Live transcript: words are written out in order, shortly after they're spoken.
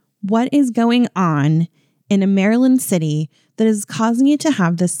what is going on in a Maryland city that is causing it to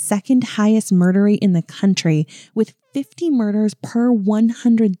have the second highest murder rate in the country with 50 murders per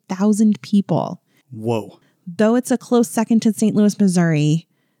 100,000 people. Whoa. Though it's a close second to St. Louis, Missouri,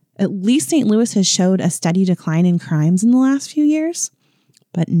 at least St. Louis has showed a steady decline in crimes in the last few years,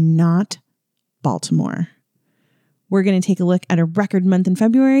 but not Baltimore. We're going to take a look at a record month in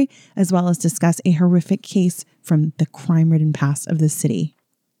February, as well as discuss a horrific case from the crime-ridden past of the city.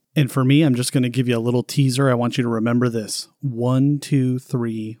 And for me, I'm just going to give you a little teaser. I want you to remember this. 1, 2,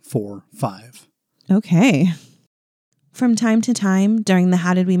 3, 4, 5. Okay. From time to time during the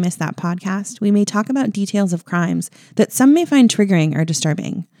How Did We Miss That podcast, we may talk about details of crimes that some may find triggering or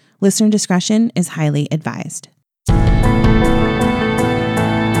disturbing. Listener discretion is highly advised.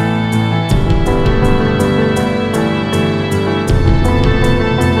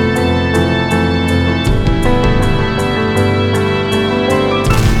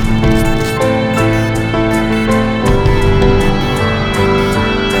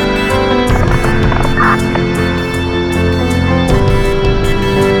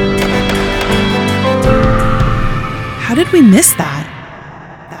 How did we miss that?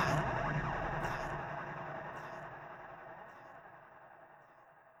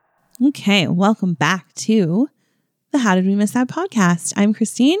 Okay, welcome back to the How Did We Miss That podcast. I'm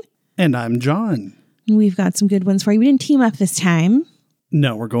Christine. And I'm John. We've got some good ones for you. We didn't team up this time.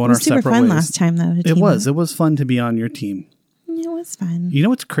 No, we're going It was our super separate fun ways. last time, though. It was. It was fun to be on your team. It was fun. You know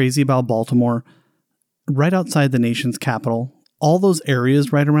what's crazy about Baltimore? Right outside the nation's capital, all those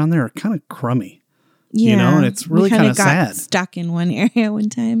areas right around there are kind of crummy. Yeah, you know, and it's really kind of sad. Stuck in one area one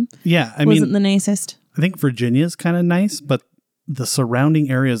time. Yeah, I Wasn't mean, the nicest. I think Virginia's kind of nice, but the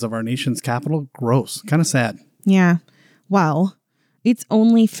surrounding areas of our nation's capital, gross, kind of sad. Yeah. Well, it's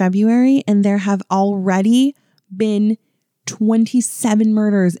only February and there have already been 27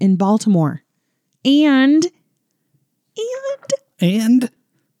 murders in Baltimore. And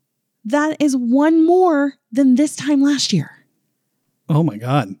that is one more than this time last year. Oh my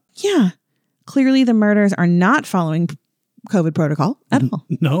God. Yeah. Clearly the murders are not following COVID protocol at all.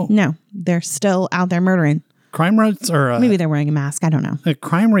 No. No, they're still out there murdering. Crime rates are... Maybe they're wearing a mask. I don't know.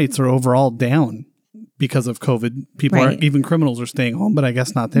 Crime rates are overall down because of COVID. People Right. are, even criminals are staying home, but I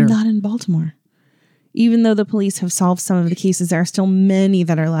guess not there. Not in Baltimore. Even though the police have solved some of the cases, there are still many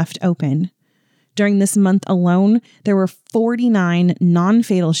that are left open. During this month alone, there were 49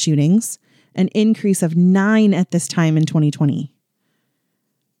 non-fatal shootings, an increase of 9 at this time in 2020.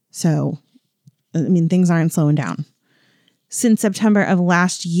 So, I mean, things aren't slowing down. Since September of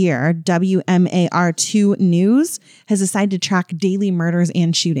last year, WMAR2 News has decided to track daily murders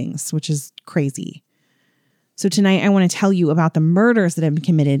and shootings, which is crazy. So tonight I want to tell you about the murders that have been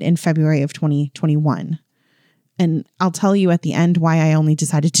committed in February of 2021. And I'll tell you at the end why I only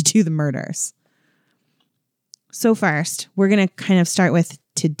decided to do the murders. So first, we're going to kind of start with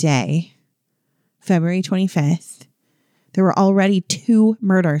today, February 25th. There were already 2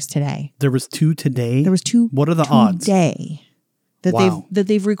 murders today. There was 2 today? There was 2 What are the odds? Today that Wow.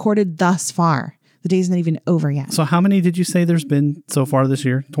 they've recorded thus far. The day's not even over yet. So how many did you say there's been so far this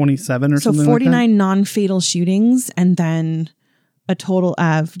year? 27 or So something 49 like that? non-fatal shootings and then a total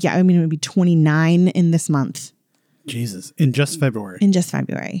of, it would be 29 in this month. Jesus. In just February. In just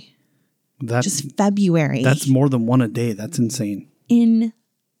February. Just February. That's more than 1 a day. That's insane.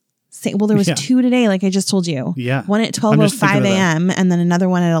 Well, there was Yeah. 2 today, like I just told you. Yeah. One at I'm just 12:05 thinking of that. a.m. and then another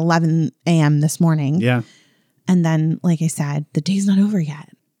one at 11 a.m. this morning. Yeah. And then, like I said, the day's not over yet.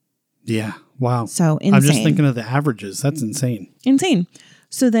 Yeah. Wow. So insane. I'm just thinking of the averages. That's insane. Insane.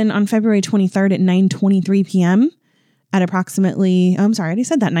 So then on February 23rd at 9:23 p.m. at approximately, I already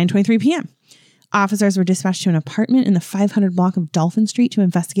said that, 9:23 p.m. Officers were dispatched to an apartment in the 500 block of Dolphin Street to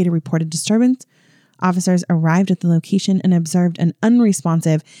investigate a reported disturbance. Officers arrived at the location and observed an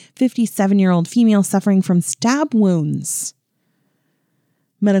unresponsive 57-year-old female suffering from stab wounds.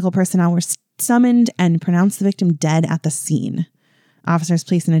 Medical personnel were summoned and pronounced the victim dead at the scene. Officers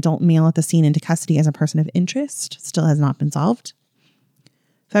placed an adult male at the scene into custody as a person of interest. Still has not been solved.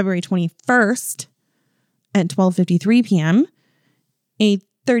 February 21st at 12:53 p.m., a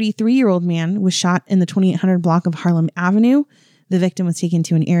 33-year-old man was shot in the 2800 block of Harlem Avenue. The victim was taken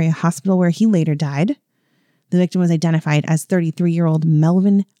to an area hospital where he later died. The victim was identified as 33-year-old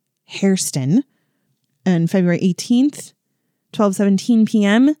Melvin Hairston. On February 18th, 12:17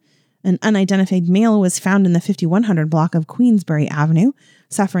 p.m., an unidentified male was found in the 5100 block of Queensbury Avenue,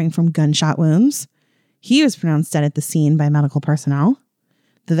 suffering from gunshot wounds. He was pronounced dead at the scene by medical personnel.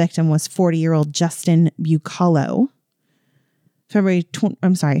 The victim was 40-year-old Justin Bucalo. February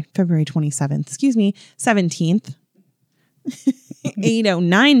 27th, 17th.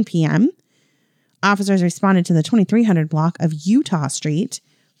 8:09 p.m., officers responded to the 2300 block of Utah Street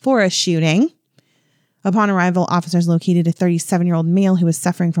for a shooting. Upon arrival, officers located a 37-year-old male who was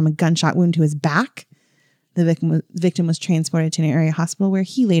suffering from a gunshot wound to his back. The victim was transported to an area hospital where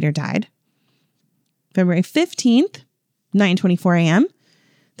he later died. February 15th, 9:24 a.m.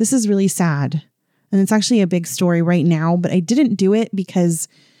 This is really sad. And it's actually a big story right now, but I didn't do it because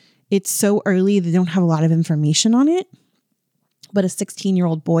it's so early. They don't have a lot of information on it. But a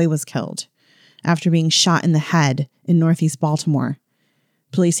 16-year-old boy was killed after being shot in the head in Northeast Baltimore.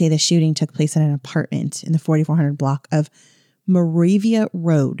 Police say the shooting took place at an apartment in the 4400 block of Moravia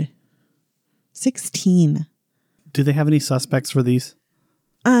Road. 16. Do they have any suspects for these?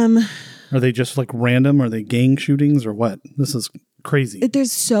 Are they just like random? Are they gang shootings or what? This is crazy.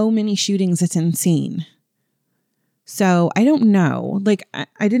 There's so many shootings. It's insane. So I don't know. Like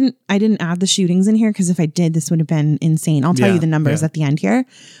I didn't add the shootings in here because if I did, this would have been insane. I'll tell you the numbers at the end here.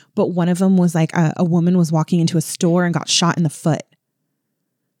 But one of them was like a woman was walking into a store and got shot in the foot.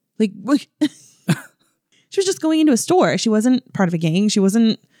 Like she was just going into a store. She wasn't part of a gang. She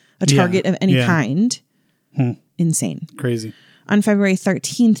wasn't a target of any kind. Insane. Crazy. On February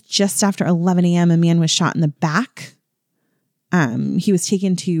 13th, just after 11 a.m., a man was shot in the back. He was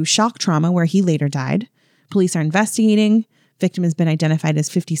taken to shock trauma where he later died. Police are investigating. Victim has been identified as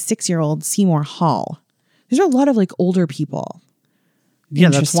 56-year-old Seymour Hall. There's a lot of like older people. Yeah,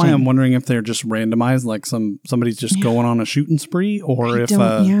 that's why I'm wondering if they're just randomized, like somebody's just going on a shooting spree, or if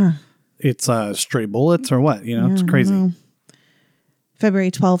it's stray bullets or what. You know, it's crazy.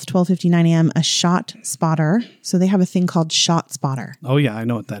 February 12th, 12:59 a.m., a shot spotter. So they have a thing called Shot Spotter. Oh, yeah, I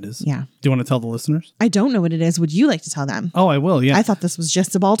know what that is. Yeah. Do you want to tell the listeners? I don't know what it is. Would you like to tell them? Oh, I will, yeah. I thought this was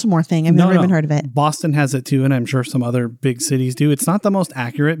just a Baltimore thing. I've never even heard of it. Boston has it too, and I'm sure some other big cities do. It's not the most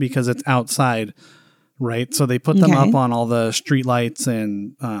accurate because it's outside, right? So they put them up on all the street lights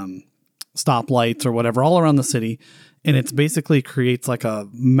and stoplights or whatever all around the city, and it's basically creates like a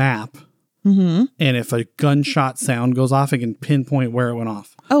map. Mm-hmm. And if a gunshot sound goes off, it can pinpoint where it went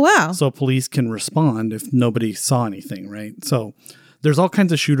off. Oh, wow. So police can respond if nobody saw anything, right? So there's all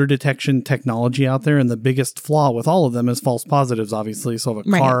kinds of shooter detection technology out there. And the biggest flaw with all of them is false positives, obviously. So if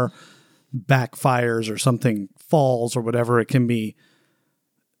a car backfires or something falls or whatever, it can be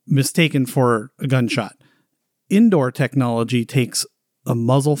mistaken for a gunshot. Indoor technology takes a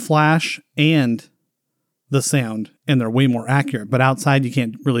muzzle flash and the sound, and they're way more accurate. But outside, you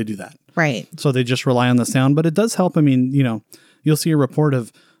can't really do that. Right. So they just rely on the sound, but it does help. I mean, you know, you'll see a report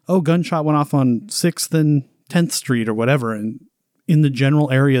of, gunshot went off on 6th and 10th Street or whatever. And in the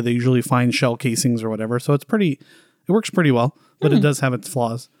general area, they usually find shell casings or whatever. So it works pretty well, but it does have its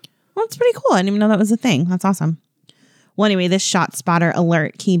flaws. Well, it's pretty cool. I didn't even know that was a thing. That's awesome. Well, anyway, this Shot Spotter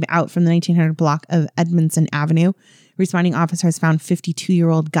alert came out from the 1900 block of Edmondson Avenue. Responding officers found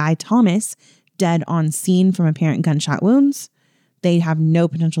 52-year-old Guy Thomas dead on scene from apparent gunshot wounds. They have no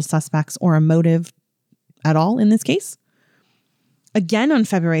potential suspects or a motive at all in this case. Again on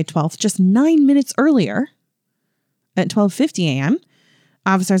February 12th, just 9 minutes earlier, at 12:50 a.m.,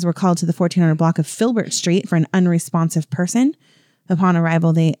 officers were called to the 1400 block of Filbert Street for an unresponsive person. Upon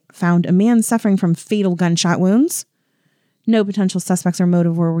arrival, they found a man suffering from fatal gunshot wounds. No potential suspects or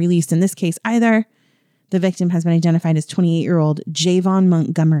motive were released in this case either. The victim has been identified as 28-year-old Javon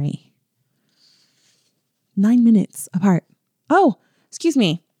Montgomery. 9 minutes apart. Oh, excuse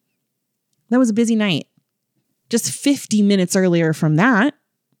me. That was a busy night. Just 50 minutes earlier from that,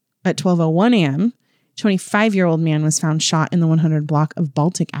 at 12:01 a.m., 25-year-old man was found shot in the 100 block of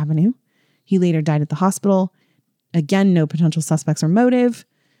Baltic Avenue. He later died at the hospital. Again, no potential suspects or motive.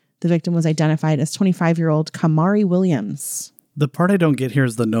 The victim was identified as 25-year-old Kamari Williams. The part I don't get here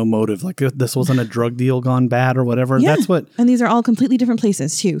is the no motive. Like this wasn't a drug deal gone bad or whatever. Yeah. That's what. And these are all completely different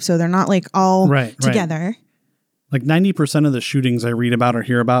places too. So they're not like all together. Right. Like 90% of the shootings I read about or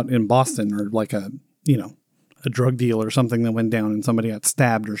hear about in Boston are like a drug deal or something that went down and somebody got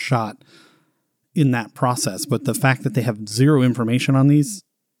stabbed or shot in that process. But the fact that they have zero information on these,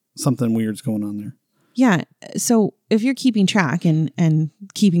 something weird's going on there. Yeah. So if you're keeping track and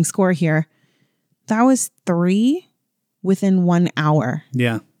keeping score here, that was 3 within 1 hour.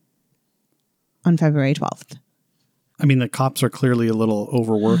 Yeah. On February 12th. I mean, the cops are clearly a little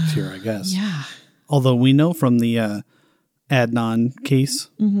overworked here, I guess. Yeah. Although we know from the Adnan case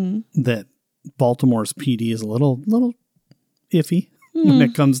that Baltimore's PD is a little iffy when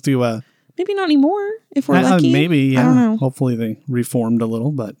it comes to... maybe not anymore, if we're lucky. Maybe, yeah. I don't know. Hopefully they reformed a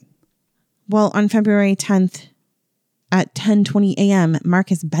little, but... Well, on February 10th at 10:20 a.m.,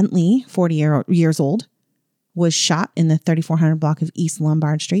 Marcus Bentley, 40 years old, was shot in the 3400 block of East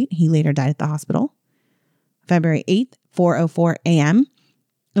Lombard Street. He later died at the hospital. February 8th, 4:04 a.m.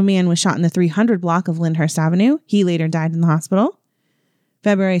 A man was shot in the 300 block of Lyndhurst Avenue. He later died in the hospital.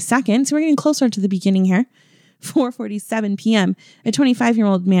 February 2nd, so we're getting closer to the beginning here. 4:47 p.m., a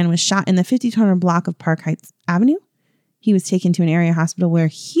 25-year-old man was shot in the 5200 block of Park Heights Avenue. He was taken to an area hospital where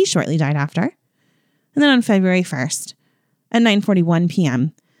he shortly died after. And then on February 1st, at 9:41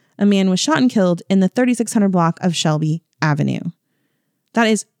 p.m., a man was shot and killed in the 3600 block of Shelby Avenue. That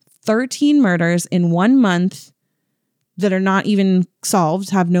is 13 murders in 1 month that are not even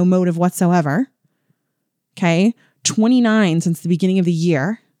solved, have no motive whatsoever. Okay. 29 since the beginning of the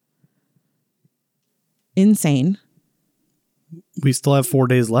year. Insane. We still have 4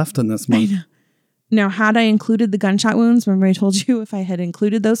 days left in this month. Now, had I included the gunshot wounds, remember I told you if I had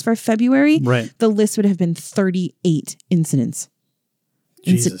included those for February, right, the list would have been 38 incidents.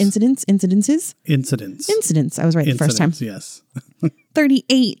 Incidents. I was right the first time. Yes.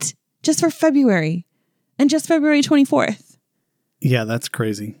 38 just for February, and just February 24th. Yeah, that's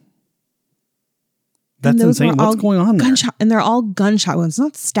crazy. That's insane. What's going on there? And they're all gunshot wounds,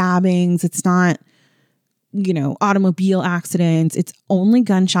 not stabbings. It's not, automobile accidents. It's only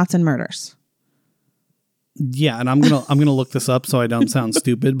gunshots and murders. Yeah, and I'm gonna look this up so I don't sound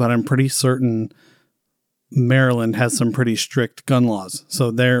stupid, but I'm pretty certain Maryland has some pretty strict gun laws.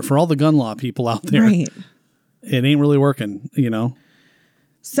 So there, for all the gun law people out there, right, it ain't really working,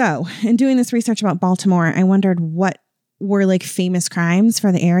 So, in doing this research about Baltimore, I wondered what were like famous crimes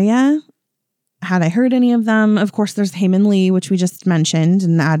for the area. Had I heard any of them? Of course, there's Haymon Lee, which we just mentioned,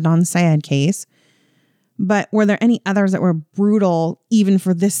 in the Adnan Syed case. But were there any others that were brutal, even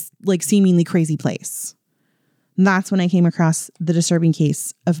for this like seemingly crazy place? And that's when I came across the disturbing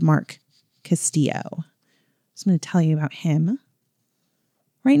case of Mark Castillo. So I'm going to tell you about him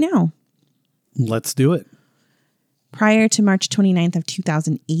right now. Let's do it. Prior to March 29th of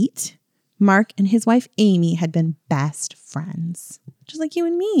 2008, Mark and his wife Amy had been best friends. Just like you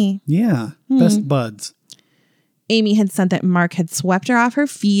and me. Yeah, best buds. Amy had said that Mark had swept her off her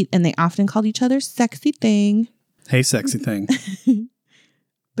feet and they often called each other sexy thing. Hey, sexy thing.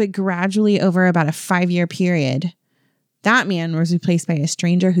 But gradually over about a 5-year period, that man was replaced by a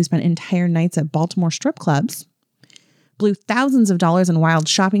stranger who spent entire nights at Baltimore strip clubs, blew thousands of dollars in wild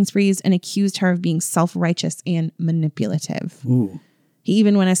shopping sprees, and accused her of being self-righteous and manipulative. Ooh. He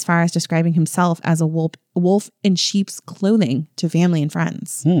even went as far as describing himself as a wolf in sheep's clothing to family and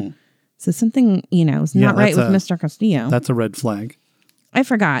friends. So something, is not right with Mr. Castillo. That's a red flag. I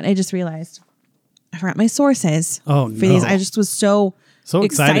forgot. I just realized. I forgot my sources. Oh, for these. I just was so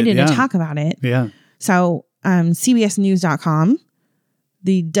excited to talk about it. Yeah. So CBSnews.com,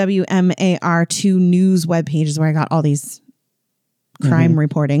 the WMAR2 news webpage is where I got all these crime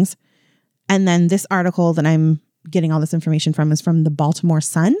reportings. And then this article that I'm getting all this information from is from the Baltimore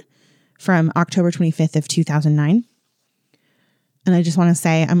Sun from October 25th of 2009. And I just want to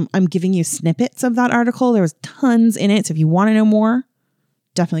say I'm giving you snippets of that article. There was tons in it. So if you want to know more,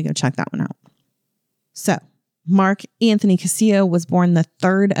 definitely go check that one out. So Mark Anthony Castillo was born the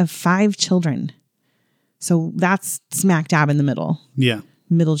third of 5 children. So that's smack dab in the middle. Yeah.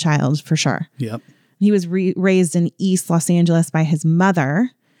 Middle child for sure. Yep. He was raised in East Los Angeles by his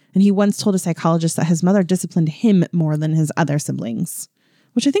mother. And he once told a psychologist that his mother disciplined him more than his other siblings,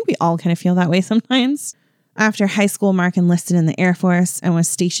 which I think we all kind of feel that way sometimes. After high school, Mark enlisted in the Air Force and was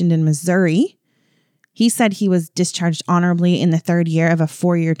stationed in Missouri. He said he was discharged honorably in the 3rd year of a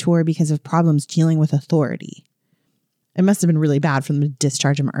 4-year tour because of problems dealing with authority. It must have been really bad for them to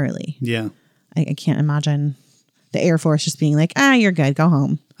discharge him early. Yeah. I can't imagine the Air Force just being like, you're good, go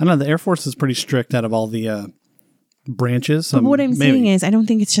home. I don't know. The Air Force is pretty strict out of all the branches. But what I'm saying is, I don't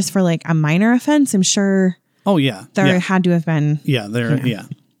think it's just for like a minor offense. I'm sure. Oh, yeah. There had to have been. Yeah,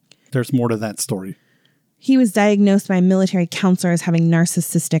 there's more to that story. He was diagnosed by military counselors having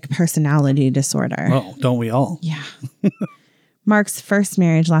narcissistic personality disorder. Oh, don't we all? Yeah. Mark's first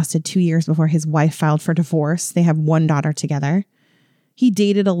marriage lasted 2 years before his wife filed for divorce. They have 1 daughter together. He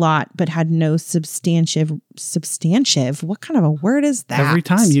dated a lot, but had no substantive. What kind of a word is that? Every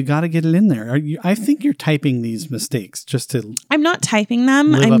time you got to get it in there. I think you're typing these mistakes just to. I'm not typing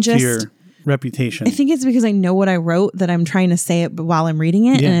them. Live up to your reputation. I think it's because I know what I wrote that I'm trying to say it while I'm reading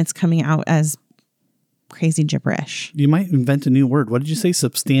it, and it's coming out as crazy gibberish. You might invent a new word. What did you say?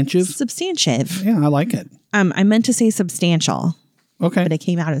 Substantive? Substantive. Yeah, I like it. I meant to say substantial. Okay. But it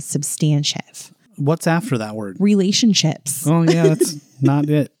came out as substantive. What's after that word? Relationships. Oh, yeah, that's not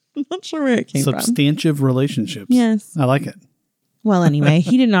it. I'm not sure where it came from. Substantive relationships. Yes. I like it. Well, anyway,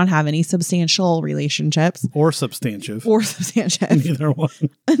 he did not have any substantial relationships. Or substantive. Neither one.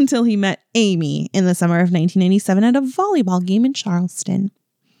 Until he met Amy in the summer of 1997 at a volleyball game in Charleston.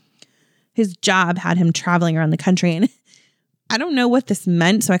 His job had him traveling around the country, and I don't know what this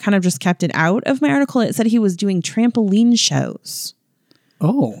meant, so I kind of just kept it out of my article. It said he was doing trampoline shows.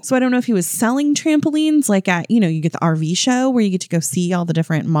 Oh. So I don't know if he was selling trampolines like at, you get the RV show where you get to go see all the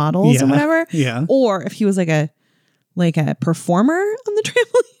different models or whatever. Yeah. Or if he was like a performer on the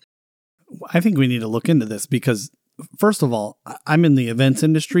trampoline. I think we need to look into this because, first of all, I'm in the events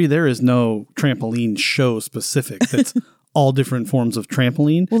industry. There is no trampoline show specific. That's all different forms of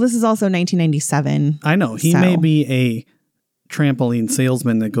trampoline. Well, this is also 1997. I know. He may be a trampoline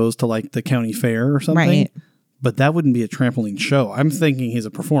salesman that goes to like the county fair or something. Right. But that wouldn't be a trampoline show. I'm thinking he's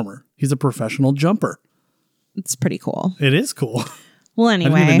a performer. He's a professional jumper. It's pretty cool. It is cool. Well,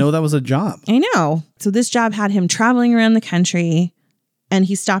 anyway. I didn't even know that was a job. I know. So this job had him traveling around the country, and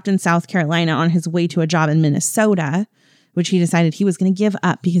he stopped in South Carolina on his way to a job in Minnesota, which he decided he was going to give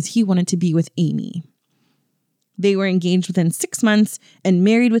up because he wanted to be with Amy. They were engaged within 6 months and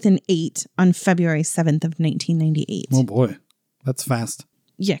married within 8 on February 7th of 1998. Oh boy. That's fast.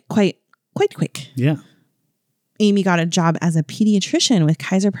 Yeah, quite quick. Yeah. Amy got a job as a pediatrician with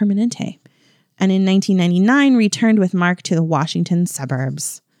Kaiser Permanente, and in 1999 returned with Mark to the Washington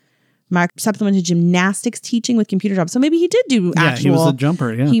suburbs. Mark supplemented gymnastics teaching with computer jobs. So maybe he did do actual. Yeah, he was a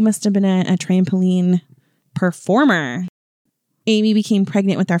jumper, yeah. He must have been a trampoline performer. Amy became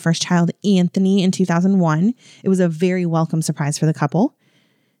pregnant with their first child, Anthony, in 2001. It was a very welcome surprise for the couple.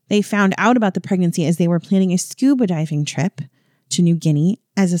 They found out about the pregnancy as they were planning a scuba diving trip to New Guinea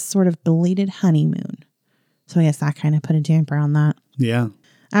as a sort of belated honeymoon. So I guess that kind of put a damper on that. Yeah.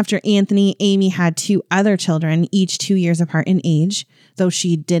 After Anthony, Amy had 2 other children, each 2 years apart in age, though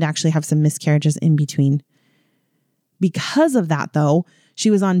she did actually have some miscarriages in between. Because of that, though, she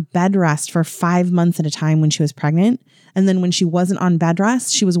was on bed rest for 5 months at a time when she was pregnant. And then when she wasn't on bed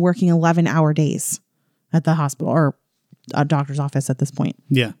rest, she was working 11-hour days at the hospital or a doctor's office at this point.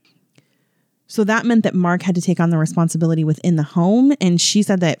 Yeah. So that meant that Mark had to take on the responsibility within the home. And she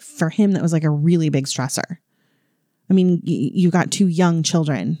said that for him, that was like a really big stressor. I mean, you got 2 young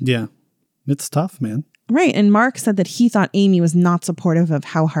children. Yeah. It's tough, man. Right. And Mark said that he thought Amy was not supportive of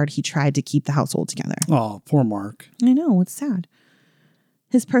how hard he tried to keep the household together. Oh, poor Mark. I know. It's sad.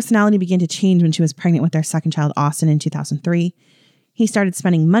 His personality began to change when she was pregnant with their second child, Austin, in 2003. He started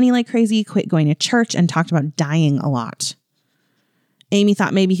spending money like crazy, quit going to church, and talked about dying a lot. Amy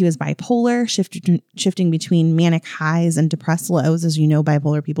thought maybe he was bipolar, shifting between manic highs and depressed lows, as you know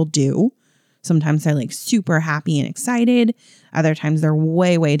bipolar people do. Sometimes they're like super happy and excited. Other times they're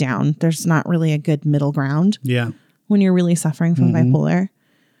way, way down. There's not really a good middle ground. Yeah. When you're really suffering from bipolar.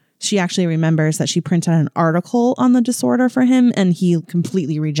 She actually remembers that she printed an article on the disorder for him, and he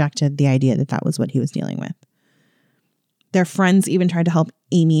completely rejected the idea that that was what he was dealing with. Their friends even tried to help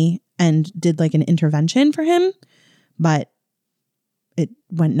Amy and did like an intervention for him, but it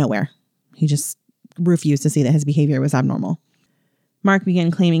went nowhere. He just refused to see that his behavior was abnormal. Mark began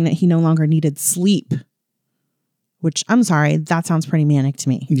claiming that he no longer needed sleep, which I'm sorry, that sounds pretty manic to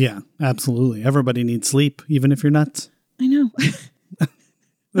me. Yeah, absolutely. Everybody needs sleep, even if you're nuts. I know.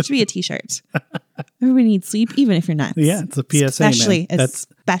 It should be a t-shirt. Everybody needs sleep, even if you're nuts. Yeah, it's a PSA,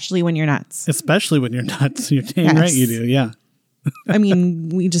 especially when you're nuts. Especially when you're nuts. You're damn right you do, yeah. I mean,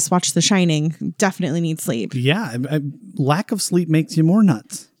 we just watched The Shining. Definitely need sleep. Yeah, lack of sleep makes you more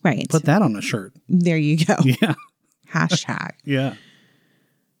nuts. Right. Put that on a shirt. There you go. Yeah. Hashtag. Yeah.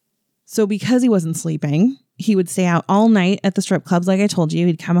 So because he wasn't sleeping, he would stay out all night at the strip clubs. Like I told you,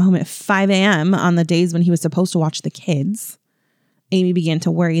 he'd come home at 5 a.m. on the days when he was supposed to watch the kids. Amy began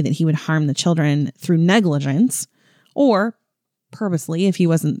to worry that he would harm the children through negligence or purposely if he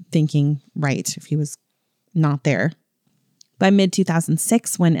wasn't thinking right, if he was not there. By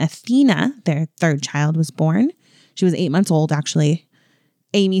mid-2006, when Athena, their third child, was born, she was 8 months old, actually,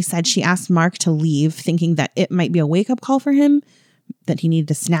 Amy said she asked Mark to leave, thinking that it might be a wake-up call for him, that he needed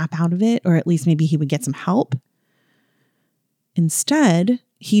to snap out of it, or at least maybe he would get some help. Instead,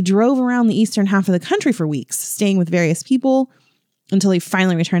 he drove around the eastern half of the country for weeks, staying with various people until he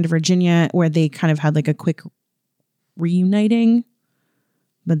finally returned to Virginia, where they kind of had like a quick reuniting.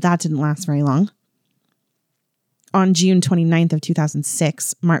 But that didn't last very long. On June 29th of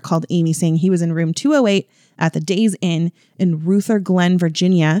 2006, Mark called Amy saying he was in room 208 at the Days Inn in Ruther Glen,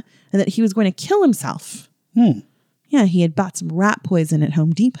 Virginia, and that he was going to kill himself. Yeah, he had bought some rat poison at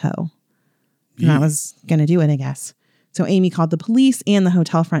Home Depot. And that was going to do it, I guess. So Amy called the police and the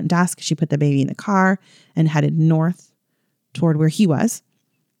hotel front desk. She put the baby in the car and headed north toward where he was.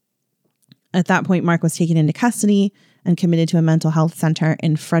 At that point, Mark was taken into custody and committed to a mental health center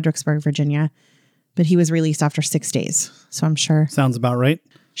in Fredericksburg, Virginia. But he was released after 6 days. So I'm sure. Sounds about right.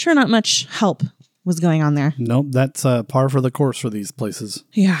 Sure, not much help was going on there. Nope, that's par for the course for these places.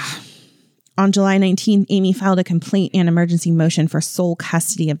 Yeah. On July 19th, Amy filed a complaint and emergency motion for sole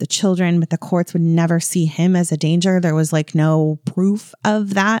custody of the children, but the courts would never see him as a danger. There was like no proof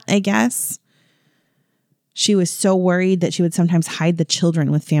of that, I guess. She was so worried that she would sometimes hide the children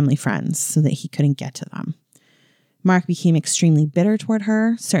with family friends so that he couldn't get to them. Mark became extremely bitter toward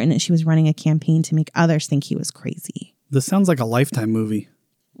her, certain that she was running a campaign to make others think he was crazy. This sounds like a Lifetime movie.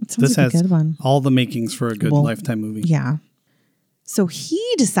 It sounds like a good one. All the makings for a good Lifetime movie. Yeah. So he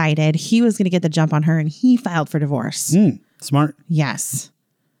decided he was going to get the jump on her and he filed for divorce. Smart. Yes.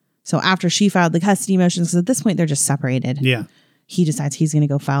 So after she filed the custody motions, because at this point they're just separated. Yeah. He decides he's going to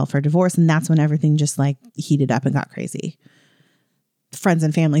go file for divorce. And that's when everything just like heated up and got crazy. Friends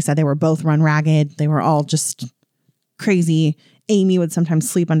and family said they were both run ragged. They were all just crazy. Amy would sometimes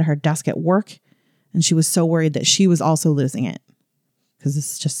sleep under her desk at work. And she was so worried that she was also losing it. Because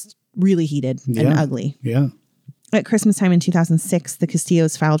it's just really heated and ugly. Yeah. At Christmas time in 2006, the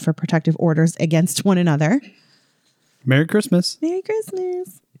Castillos filed for protective orders against one another. Merry Christmas. Merry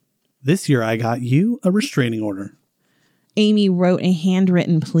Christmas. This year I got you a restraining order. Amy wrote a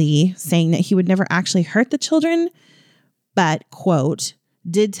handwritten plea saying that he would never actually hurt the children, but, quote,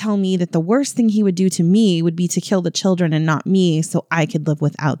 did tell me that the worst thing he would do to me would be to kill the children and not me so I could live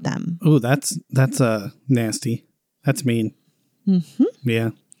without them. Oh, that's nasty. That's mean. Mm-hmm.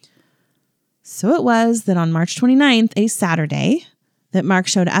 Yeah. So it was that on March 29th, a Saturday, that Mark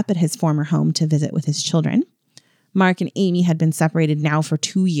showed up at his former home to visit with his children. Mark and Amy had been separated now for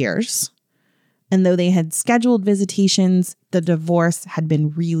 2 years. And though they had scheduled visitations, the divorce had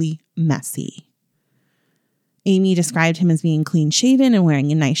been really messy. Amy described him as being clean shaven and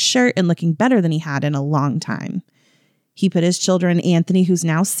wearing a nice shirt and looking better than he had in a long time. He put his children, Anthony, who's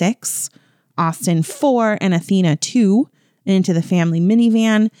now 6, Austin 4, and Athena 2, into the family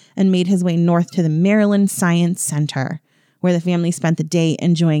minivan and made his way north to the Maryland Science Center, where the family spent the day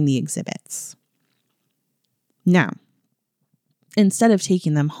enjoying the exhibits. Now, instead of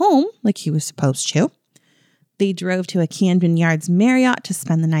taking them home like he was supposed to, they drove to a Camden Yards Marriott to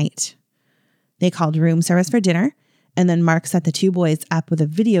spend the night. They called room service for dinner, and then Mark set the 2 boys up with a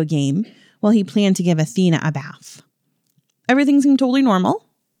video game while he planned to give Athena a bath. Everything seemed totally normal.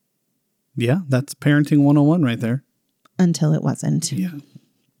 Yeah, that's parenting 101 right there. Until it wasn't. Yeah.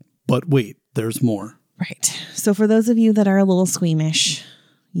 But wait, there's more. Right. So for those of you that are a little squeamish,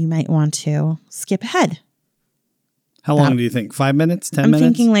 you might want to skip ahead. How long do you think? 5 minutes? 10 minutes?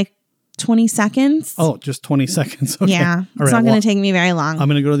 I'm thinking like 20 seconds. Oh, just 20 seconds. Okay. Yeah. It's not going to take me very long. I'm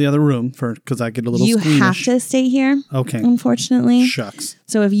going to go to the other room because I get a little squeamish. You have to stay here. Okay. Unfortunately. Shucks.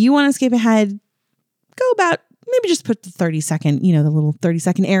 So if you want to skip ahead, go about, maybe just put the 30-second, the little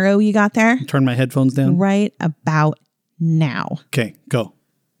 30-second arrow you got there. Turn my headphones down. Right about now. Okay, go.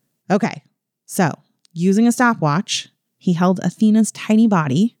 Okay. So using a stopwatch, he held Athena's tiny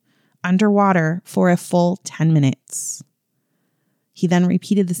body underwater for a full 10 minutes. He then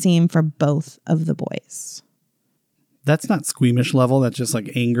repeated the same for both of the boys. That's not squeamish level. That's just like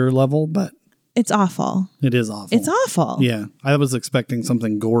anger level, but it's awful. It is awful. It's awful. Yeah. I was expecting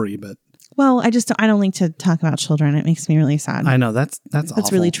something gory, but well, I don't like to talk about children. It makes me really sad. I know that's awful.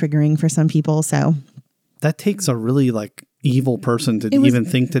 It's really triggering for some people. So that takes a really like evil person to even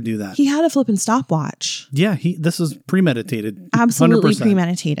think to do that. He had a flippin' stopwatch. Yeah, this is premeditated. Absolutely 100%.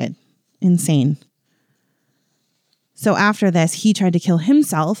 Premeditated. Insane. So after this, he tried to kill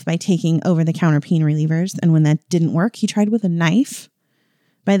himself by taking over-the-counter pain relievers. And when that didn't work, he tried with a knife.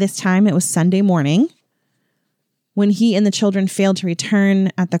 By this time, it was Sunday morning. When he and the children failed to return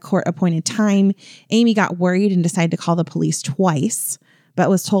at the court-appointed time, Amy got worried and decided to call the police twice, but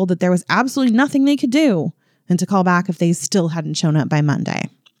was told that there was absolutely nothing they could do and to call back if they still hadn't shown up by Monday.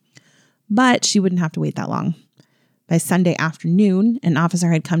 But she wouldn't have to wait that long. By Sunday afternoon, an officer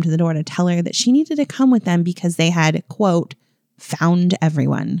had come to the door to tell her that she needed to come with them because they had, quote, found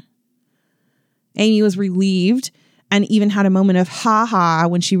everyone. Amy was relieved and even had a moment of ha-ha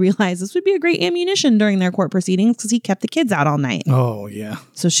when she realized this would be a great ammunition during their court proceedings because he kept the kids out all night. Oh, yeah.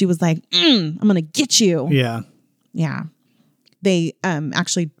 So she was like, I'm going to get you. Yeah. Yeah. They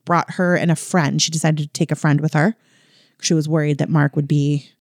actually brought her and a friend. She decided to take a friend with her. She was worried that Mark would be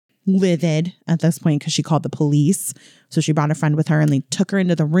livid at this point because she called the police. So she brought a friend with her and they took her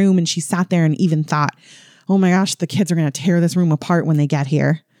into the room and she sat there and even thought, oh my gosh, the kids are going to tear this room apart when they get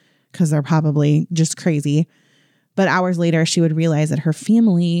here because they're probably just crazy. But hours later, she would realize that her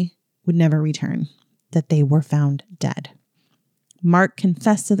family would never return, that they were found dead. Mark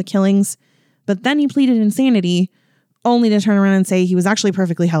confessed to the killings, but then he pleaded insanity, only to turn around and say he was actually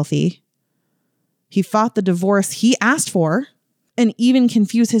perfectly healthy. He fought the divorce he asked for and even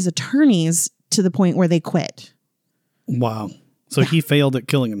confused his attorneys to the point where they quit. Wow. So he failed at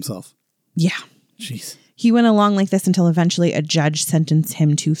killing himself. Yeah. Jeez. He went along like this until eventually a judge sentenced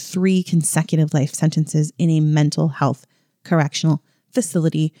him to 3 consecutive life sentences in a mental health correctional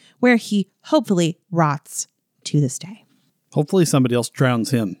facility where he hopefully rots to this day. Hopefully somebody else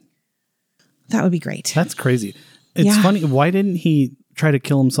drowns him. That would be great. That's crazy. It's funny. Why didn't he try to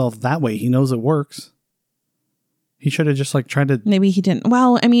kill himself that way? He knows it works. He should have just like tried to. Maybe he didn't.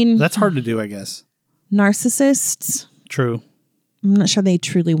 Well, I mean. That's hard to do, I guess. Narcissists. True. I'm not sure they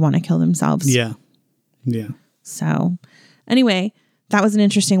truly want to kill themselves. Yeah. Yeah. So anyway, that was an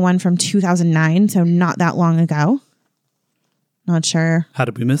interesting one from 2009. So not that long ago. Not sure. How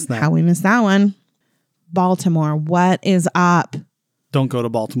did we miss that? How we missed that one. Baltimore. What is up? Don't go to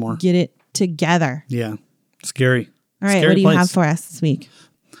Baltimore. Get it together. Yeah. Scary. All right. Scary What do you place. have for us this week?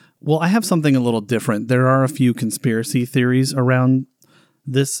 Well, I have something a little different. There are a few conspiracy theories around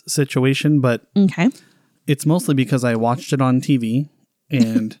this situation, but Okay. it's mostly because I watched it on TV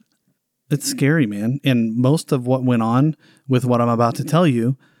and it's scary, man. And most of what went on with what I'm about to tell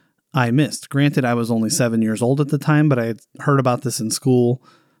you, I missed. Granted, I was only 7 years old at the time, but I had heard about this in school,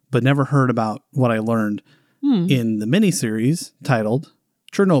 but never heard about what I learned in the miniseries titled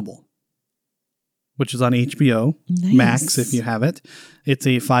Chernobyl, which is on HBO Max if you have it. It's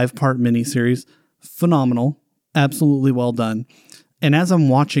a 5-part miniseries. Phenomenal. Absolutely well done. And as I'm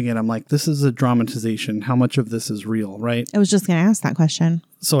watching it, I'm like, this is a dramatization. How much of this is real, right? I was just going to ask that question.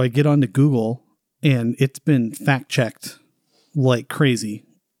 So I get onto Google and it's been fact checked like crazy.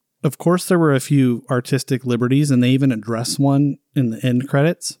 Of course, there were a few artistic liberties and they even address one in the end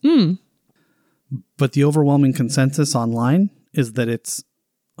credits. But the overwhelming consensus online is that it's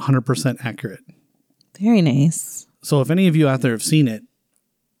 100% accurate. Very nice. So if any of you out there have seen it,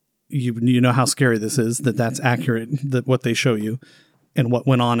 you know how scary this is, that's accurate, that what they show you and what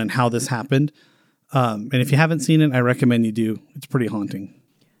went on and how this happened. And if you haven't seen it, I recommend you do. It's pretty haunting.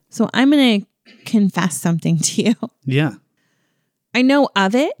 So I'm going to confess something to you. Yeah. I know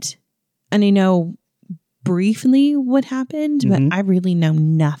of it and I know briefly what happened, but I really know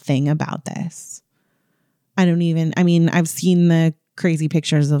nothing about this. I've seen the crazy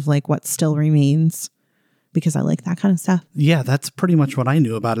pictures of like what still remains because I like that kind of stuff. Yeah, that's pretty much what I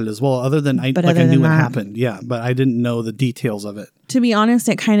knew about it as well. Other than I knew it happened. Yeah, but I didn't know the details of it. To be honest,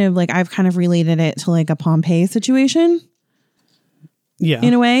 it kind of like I've kind of related it to like a Pompeii situation. Yeah.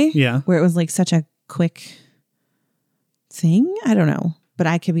 In a way. Yeah. Where it was like such a quick thing. I don't know. But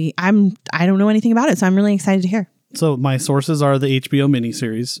I don't know anything about it, so I'm really excited to hear. So my sources are the HBO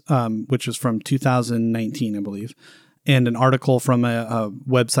miniseries, which is from 2019, I believe, and an article from a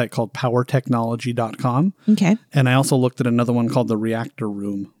website called powertechnology.com. Okay. And I also looked at another one called The Reactor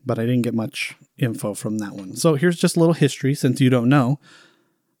Room, but I didn't get much info from that one. So here's just a little history since you don't know.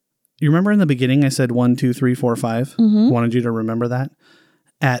 You remember in the beginning I said 1, 2, 3, 4, 5? Wanted you to remember that.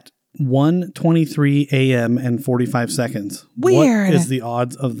 At 1:23 a.m. and 45 seconds. Weird. What is the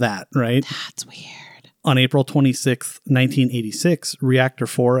odds of that, right? That's weird. On April 26th, 1986, Reactor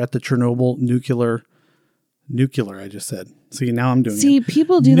 4 at the Chernobyl nuclear, I just said. See, now I'm doing it. See,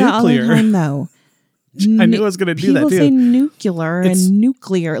 people do that all the time, though. I knew I was going to do that, too. People say nuclear and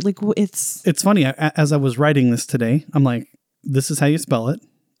nuclear. Like, it's funny. As I was writing this today, I'm like, this is how you spell it.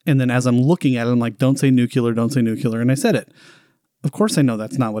 And then as I'm looking at it, I'm like, don't say nuclear, don't say nuclear. And I said it. Of course I know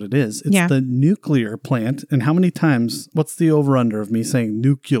that's not what it is. It's the nuclear plant. And how many times, what's the over-under of me saying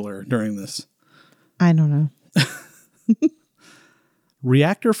nuclear during this? I don't know.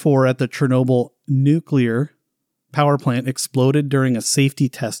 Reactor 4 at the Chernobyl nuclear power plant exploded during a safety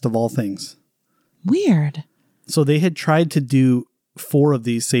test of all things. Weird. So they had tried to do 4 of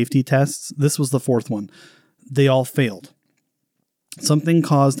these safety tests. This was the 4th one. They all failed. Something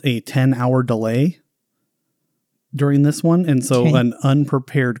caused a 10-hour delay during this one. And so an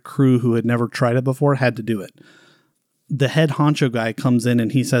unprepared crew who had never tried it before had to do it. The head honcho guy comes in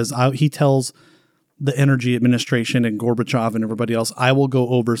and he says, he tells the Energy Administration and Gorbachev and everybody else, I will go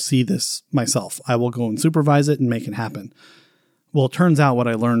oversee this myself. I will go and supervise it and make it happen. Well, it turns out what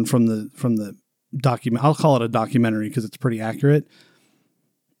I learned from the document, I'll call it a documentary because it's pretty accurate,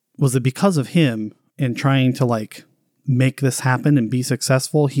 was that because of him and trying to like make this happen and be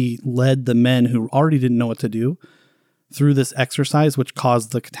successful, he led the men who already didn't know what to do through this exercise, which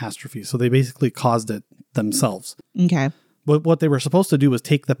caused the catastrophe. So they basically caused it themselves. Okay. But what they were supposed to do was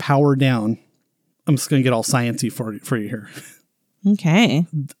take the power down. I'm just going to get all sciencey for you here. Okay.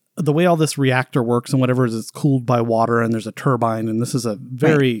 The way all this reactor works and whatever is it's cooled by water and there's a turbine, and this is a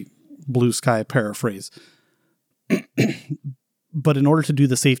very blue sky paraphrase. But in order to do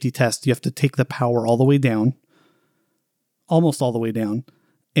the safety test, you have to take the power all the way down, almost all the way down,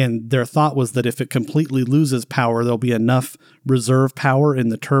 And their thought was that if it completely loses power, there'll be enough reserve power in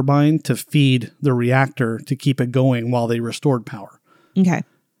the turbine to feed the reactor to keep it going while they restored power. Okay.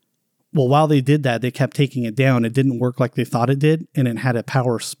 Well, while they did that, they kept taking it down. It didn't work like they thought it did, and it had a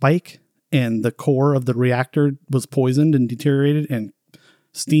power spike, and the core of the reactor was poisoned and deteriorated, and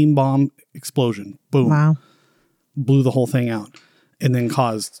steam bomb explosion. Boom. Wow. Blew the whole thing out, and then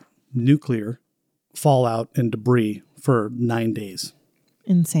caused nuclear fallout and debris for 9 days.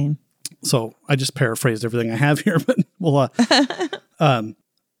 Insane. So I just paraphrased everything I have here, but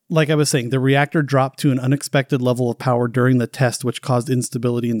like I was saying, the reactor dropped to an unexpected level of power during the test, which caused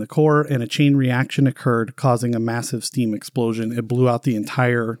instability in the core, and a chain reaction occurred, causing a massive steam explosion. It blew out the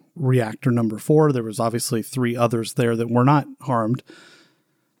entire reactor number 4. There was obviously 3 others there that were not harmed,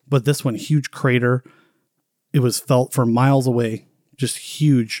 but this one, huge crater. It was felt for miles away, just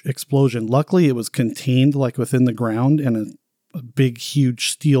huge explosion. Luckily, it was contained like within the ground and a big,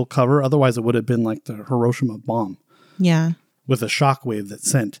 huge steel cover. Otherwise, it would have been like the Hiroshima bomb. Yeah. With a shockwave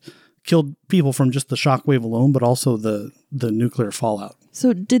that killed people from just the shockwave alone, but also the nuclear fallout.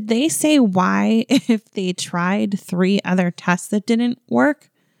 So did they say why, if they tried 3 other tests that didn't work,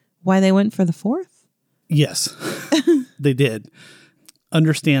 why they went for the 4th? Yes, they did.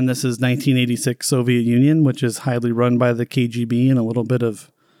 Understand this is 1986 Soviet Union, which is highly run by the KGB and a little bit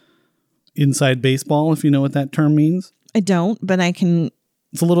of inside baseball, if you know what that term means. I don't, but I can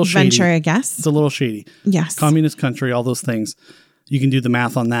It's a little shady. venture a guess. It's a little shady. Yes. Communist country, all those things. You can do the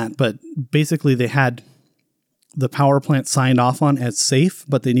math on that. But basically, they had the power plant signed off on as safe,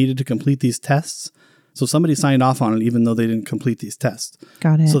 but they needed to complete these tests. So somebody signed off on it, even though they didn't complete these tests.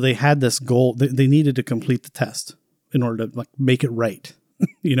 Got it. So they had this goal. They needed to complete the test in order to make it right,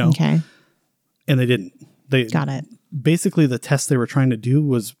 Okay. And they didn't. They Got it. Basically, the test they were trying to do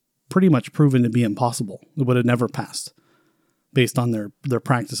was pretty much proven to be impossible. It would have never passed based on their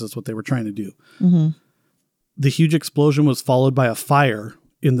practices, what they were trying to do. Mm-hmm. The huge explosion was followed by a fire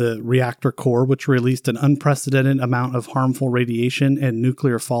in the reactor core, which released an unprecedented amount of harmful radiation and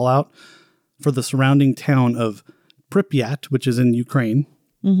nuclear fallout for the surrounding town of Pripyat, which is in Ukraine,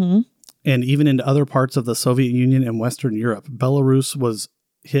 and even into other parts of the Soviet Union and Western Europe. Belarus was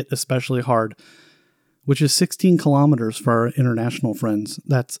hit especially hard, which is 16 kilometers for our international friends.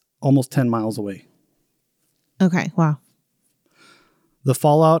 That's almost 10 miles away. Okay. Wow. The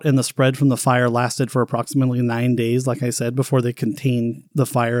fallout and the spread from the fire lasted for approximately 9 days, like I said, before they contained the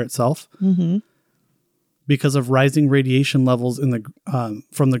fire itself. Mm-hmm. Because of rising radiation levels in the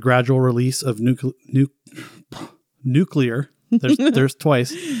from the gradual release of nuclear, there's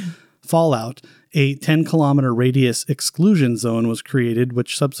twice, fallout, a 10-kilometer radius exclusion zone was created,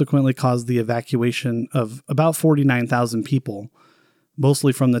 which subsequently caused the evacuation of about 49,000 people,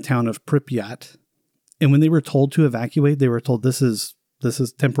 mostly from the town of Pripyat. And when they were told to evacuate, they were told, this is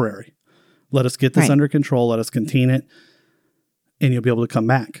temporary. Let us get this under control. Let us contain it. And you'll be able to come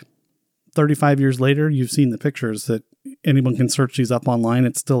back. 35 years later, you've seen the pictures that anyone can search these up online.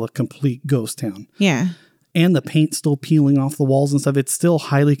 It's still a complete ghost town. Yeah. And the paint's still peeling off the walls and stuff. It's still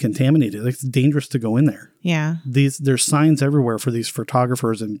highly contaminated. It's dangerous to go in there. Yeah. There's signs everywhere for these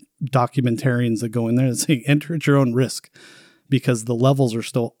photographers and documentarians that go in there and say, enter at your own risk, because the levels are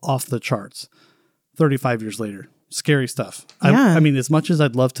still off the charts. 35 years later. Scary stuff. Yeah. I mean, as much as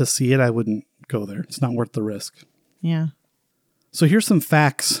I'd love to see it, I wouldn't go there. It's not worth the risk. Yeah. So here's some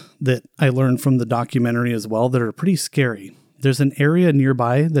facts that I learned from the documentary as well that are pretty scary. There's an area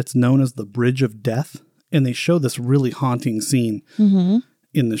nearby that's known as the Bridge of Death, and they show this really haunting scene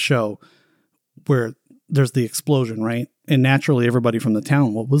in the show where there's the explosion, right? And naturally, everybody from the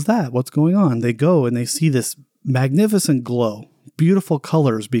town, what was that? What's going on? They go and they see this magnificent glow, beautiful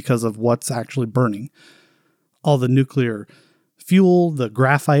colors because of what's actually burning. All the nuclear fuel, the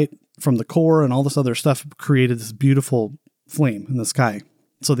graphite from the core, and all this other stuff created this beautiful flame in the sky.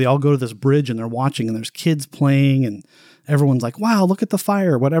 So they all go to this bridge and they're watching, and there's kids playing, and everyone's like, wow, look at the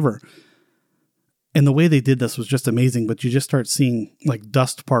fire, whatever. And the way they did this was just amazing, but you just start seeing like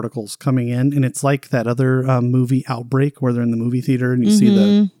dust particles coming in, and it's like that other movie Outbreak where they're in the movie theater and you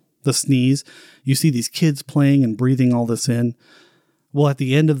see the sneeze. You see these kids playing and breathing all this in. Well, at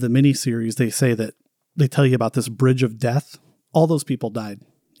the end of the miniseries, they say that they tell you about this bridge of death. All those people died,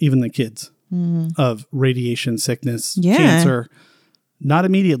 even the kids, of radiation sickness, cancer. Not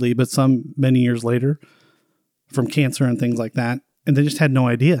immediately, but some many years later from cancer and things like that. And they just had no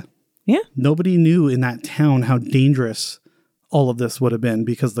idea. Yeah. Nobody knew in that town how dangerous all of this would have been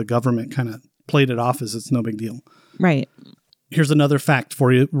because the government kind of played it off as it's no big deal. Right. Here's another fact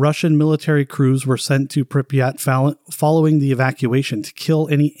for you. Russian military crews were sent to Pripyat following the evacuation to kill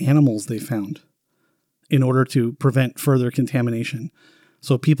any animals they found in order to prevent further contamination.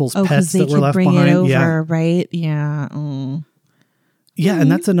 So people's Oh, pets because they that were could left bring behind. it over, Yeah. right? Yeah. Oh. Yeah,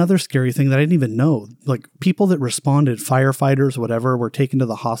 and that's another scary thing that I didn't even know. Like people that responded, firefighters, whatever, were taken to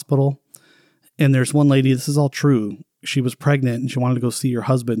the hospital. And there's one lady, this is all true. She was pregnant and she wanted to go see her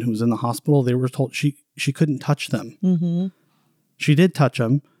husband who was in the hospital. They were told she couldn't touch them. Mm-hmm. She did touch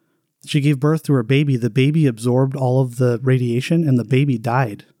them. She gave birth to her baby. The baby absorbed all of the radiation and the baby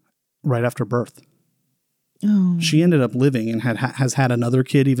died right after birth. Oh. She ended up living and has had another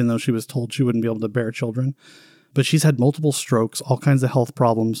kid, even though she was told she wouldn't be able to bear children. But she's had multiple strokes, all kinds of health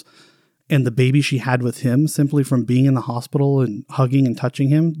problems. And the baby she had with him, simply from being in the hospital and hugging and touching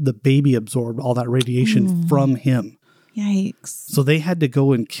him, the baby absorbed all that radiation from him. Yikes. So they had to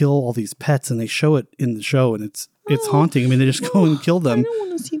go and kill all these pets, and they show it in the show, and it's haunting. I mean, they just go and kill them. I don't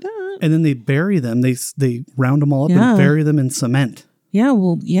want to see that. And then they bury them. They round them all up Yeah. and bury them in cement. Yeah,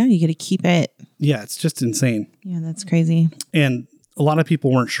 well, yeah, you got to keep it. Yeah, it's just insane. Yeah, that's crazy. And a lot of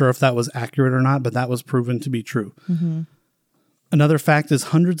people weren't sure if that was accurate or not, but that was proven to be true. Mm-hmm. Another fact is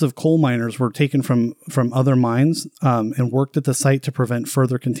hundreds of coal miners were taken from other mines and worked at the site to prevent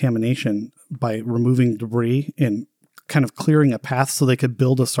further contamination by removing debris and kind of clearing a path so they could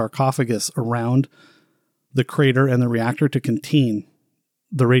build a sarcophagus around the crater and the reactor to contain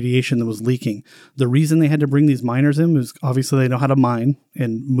the radiation that was leaking. The reason they had to bring these miners in was obviously they know how to mine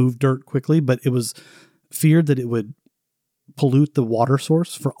and move dirt quickly, but it was feared that it would pollute the water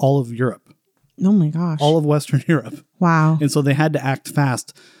source for all of Europe, Oh my gosh. all of Western Europe. Wow. And so they had to act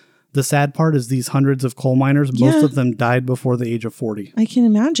fast. The sad part is these hundreds of coal miners, most Yeah. of them died before the age of 40. I can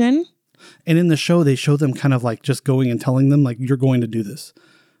imagine. And in the show, they show them kind of like just going and telling them, like, you're going to do this.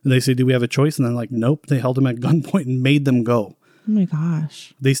 And they say, do we have a choice? And they're like, nope. They held them at gunpoint and made them go. Oh my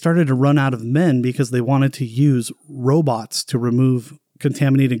gosh. They started to run out of men because they wanted to use robots to remove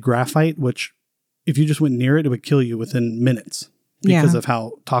contaminated graphite, which if you just went near it, it would kill you within minutes because of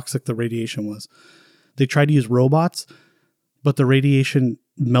how toxic the radiation was. They tried to use robots, but the radiation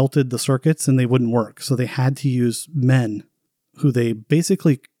melted the circuits and they wouldn't work. So they had to use men who they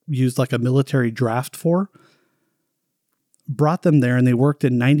basically used like a military draft for, brought them there, and they worked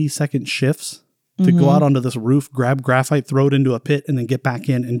in 90-second shifts to go out onto this roof, grab graphite, throw it into a pit, and then get back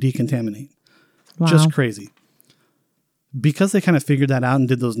in and decontaminate. Wow. Just crazy. Because they kind of figured that out and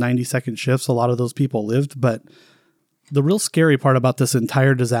did those 90-second shifts, a lot of those people lived. But the real scary part about this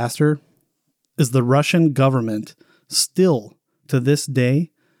entire disaster is the Russian government still, to this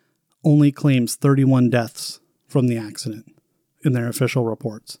day, only claims 31 deaths from the accident in their official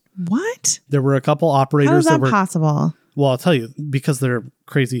reports. What? There were a couple operators How is that were possible? Well, I'll tell you, because they're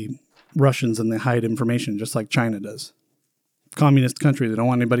crazy Russians and they hide information just like China does. Communist country, they don't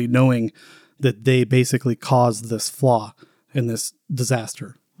want anybody knowing that they basically caused this flaw in this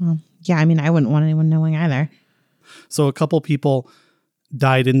disaster. Well, yeah, I mean, I wouldn't want anyone knowing either. So a couple people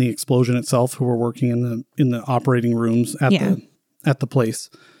died in the explosion itself who were working in the operating rooms at the place.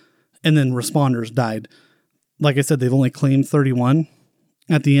 And then responders died. Like I said, they've only claimed 31.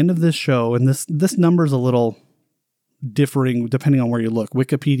 At the end of this show, and this number's a little differing depending on where you look.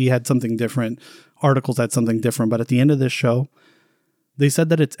 Wikipedia had something different. Articles had something different. But at the end of this show, they said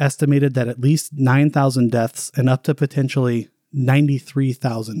that it's estimated that at least 9,000 deaths and up to potentially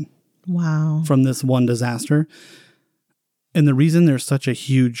 93,000 Wow. from this one disaster. And the reason there's such a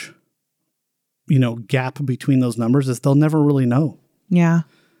huge, gap between those numbers is they'll never really know. Yeah.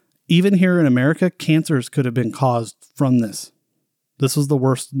 Even here in America, cancers could have been caused from this. This was the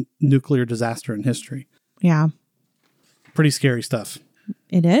worst nuclear disaster in history. Yeah. Pretty scary stuff.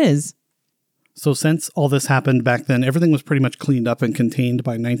 It is. So since all this happened back then, everything was pretty much cleaned up and contained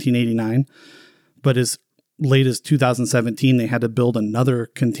by 1989. But as late as 2017, they had to build another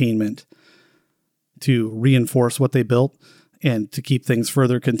containment to reinforce what they built and to keep things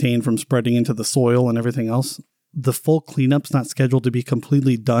further contained from spreading into the soil and everything else. The full cleanup's not scheduled to be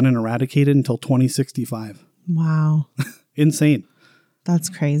completely done and eradicated until 2065. Wow. Insane. That's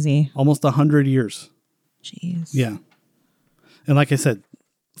crazy. Almost 100 years. Jeez. Yeah. And like I said,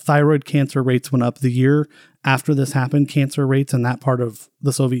 thyroid cancer rates went up. The year after this happened, cancer rates in that part of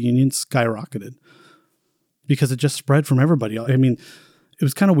the Soviet Union skyrocketed because it just spread from everybody. I mean, it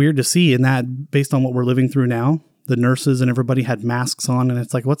was kind of weird to see in that based on what we're living through now. The nurses and everybody had masks on, and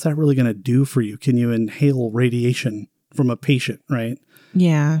it's like, what's that really going to do for you? Can you inhale radiation from a patient, right?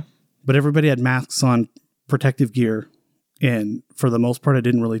 Yeah. But everybody had masks on, protective gear, and for the most part, it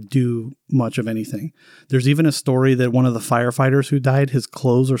didn't really do much of anything. There's even a story that one of the firefighters who died, his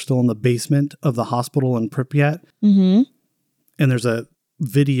clothes are still in the basement of the hospital in Pripyat. Mm-hmm. And there's a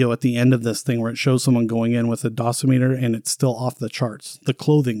video at the end of this thing where it shows someone going in with a dosimeter and it's still off the charts. The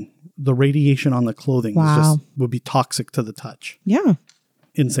clothing, the radiation on the clothing would be toxic to the touch. Yeah.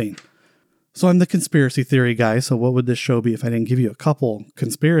 insane. So I'm the conspiracy theory guy. So what would this show be if I didn't give you a couple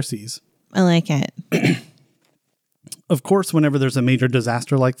conspiracies? I like it. Of course, whenever there's a major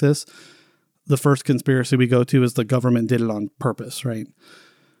disaster like this, the first conspiracy we go to is the government did it on purpose, right?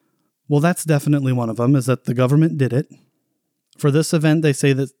 Well, that's definitely one of them, is that the government did it. For this event, they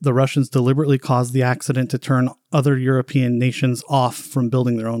say that the Russians deliberately caused the accident to turn other European nations off from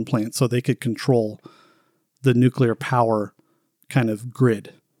building their own plants so they could control the nuclear power kind of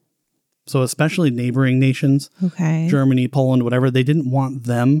grid. So especially neighboring nations, okay, Germany, Poland, whatever, they didn't want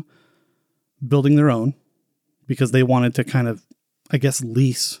them building their own because they wanted to kind of, I guess,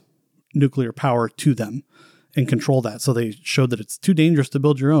 lease nuclear power to them and control that. So they showed that it's too dangerous to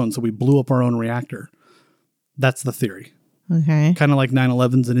build your own, so we blew up our own reactor. That's the theory. Okay. Kind of like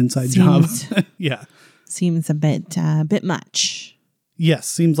 9/11's an inside job. Yeah. Seems a bit much. Yes,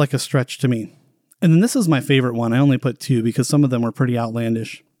 seems like a stretch to me. And then this is my favorite one. I only put 2 because some of them were pretty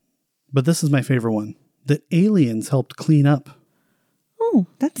outlandish. But this is my favorite one. That aliens helped clean up Oh,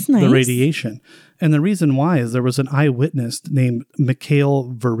 that's nice. the radiation. And the reason why is there was an eyewitness named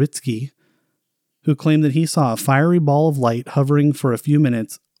Mikhail Veritsky who claimed that he saw a fiery ball of light hovering for a few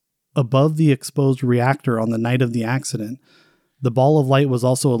minutes above the exposed reactor on the night of the accident. The ball of light was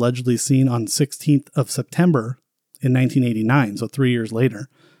also allegedly seen on 16th of September in 1989, so 3 years later,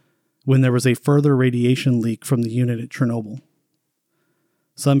 when there was a further radiation leak from the unit at Chernobyl.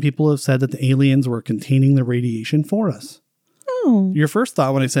 Some people have said that the aliens were containing the radiation for us. Oh. Your first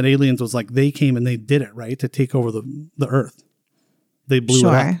thought when I said aliens was like they came and they did it, right? To take over the Earth. They blew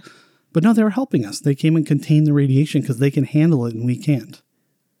it up. But no, they were helping us. They came and contained the radiation because they can handle it and we can't.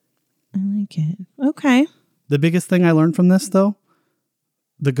 I like it. Okay. The biggest thing I learned from this, though,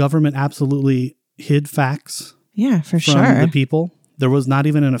 the government absolutely hid facts Yeah, for from sure. the people. There was not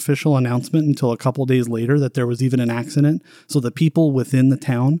even an official announcement until a couple days later that there was even an accident. So the people within the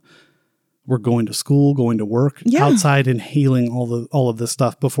town were going to school, going to work, outside inhaling all of this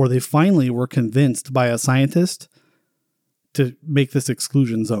stuff before they finally were convinced by a scientist to make this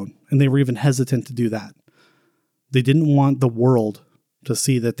exclusion zone. And they were even hesitant to do that. They didn't want the world to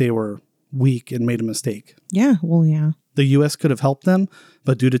see that they were weak and made a mistake. Yeah, well, yeah. The U.S. could have helped them,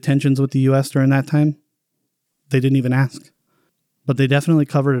 but due to tensions with the U.S. during that time, they didn't even ask. But they definitely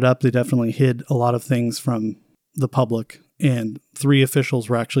covered it up. They definitely hid a lot of things from the public. And 3 officials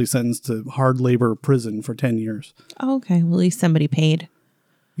were actually sentenced to hard labor prison for 10 years. Oh, okay. Well, at least somebody paid.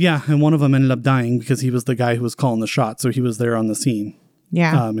 Yeah, and one of them ended up dying because he was the guy who was calling the shots. So he was there on the scene.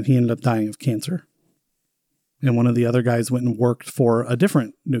 Yeah. And he ended up dying of cancer. And one of the other guys went and worked for a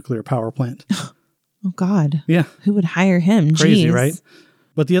different nuclear power plant. Oh, God. Yeah. Who would hire him? Crazy, Jeez. right?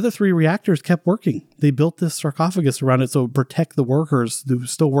 But the other 3 reactors kept working. They built this sarcophagus around it so it would protect the workers who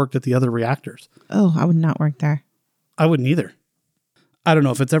still worked at the other reactors. Oh, I would not work there. I wouldn't either. I don't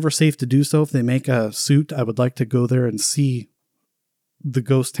know if it's ever safe to do so. If they make a suit, I would like to go there and see the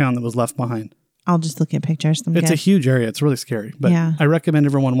ghost town that was left behind. I'll just look at pictures. It's a huge area. It's really scary. But Yeah. I recommend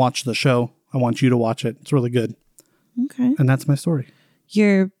everyone watch the show. I want you to watch it. It's really good. Okay. And that's my story.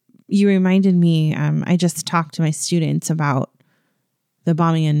 You reminded me, I just talked to my students about the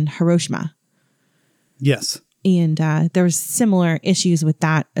bombing in Hiroshima. Yes. And there was similar issues with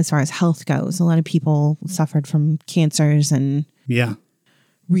that as far as health goes. A lot of people suffered from cancers and Yeah.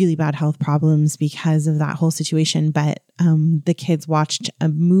 really bad health problems because of that whole situation. But the kids watched a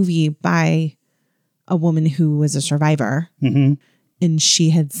movie by a woman who was a survivor. Mm-hmm. And she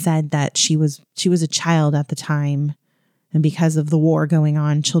had said that she was a child at the time. And because of the war going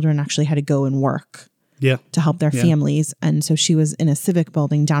on, children actually had to go and work to help their families. And so she was in a civic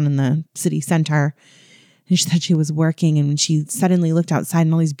building down in the city center. And she said she was working and she suddenly looked outside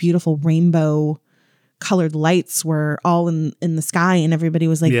and all these beautiful rainbow colored lights were all in the sky. And everybody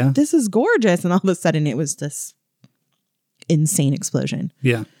was like, this is gorgeous. And all of a sudden it was this insane explosion.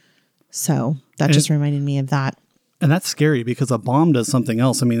 Yeah. So that just reminded me of that. And that's scary because a bomb does something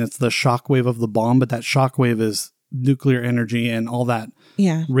else. I mean, it's the shockwave of the bomb, but that shockwave is nuclear energy and all that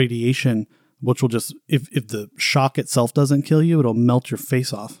radiation, which will just, if the shock itself doesn't kill you, it'll melt your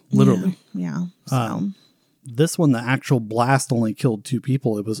face off, literally. Yeah. So. This one, the actual blast only killed 2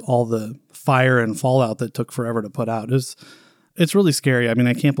 people. It was all the fire and fallout that took forever to put out. It's really scary. I mean,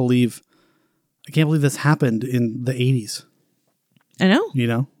 I can't believe this happened in the 80s. I know. You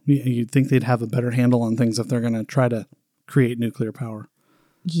know, you'd think they'd have a better handle on things if they're going to try to create nuclear power.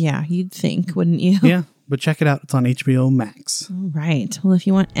 Yeah, you'd think, wouldn't you? Yeah, but check it out. It's on HBO Max. All right. Well, if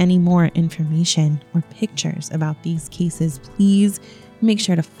you want any more information or pictures about these cases, please make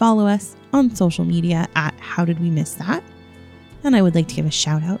sure to follow us on social media at How Did We Miss That? And I would like to give a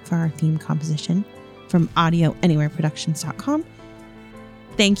shout out for our theme composition from audioanywhereproductions.com.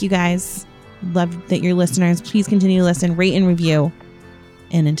 Thank you guys. Love that you're listeners. Please continue to listen, rate, and review.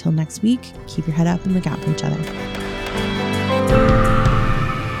 And until next week, keep your head up and look out for each other.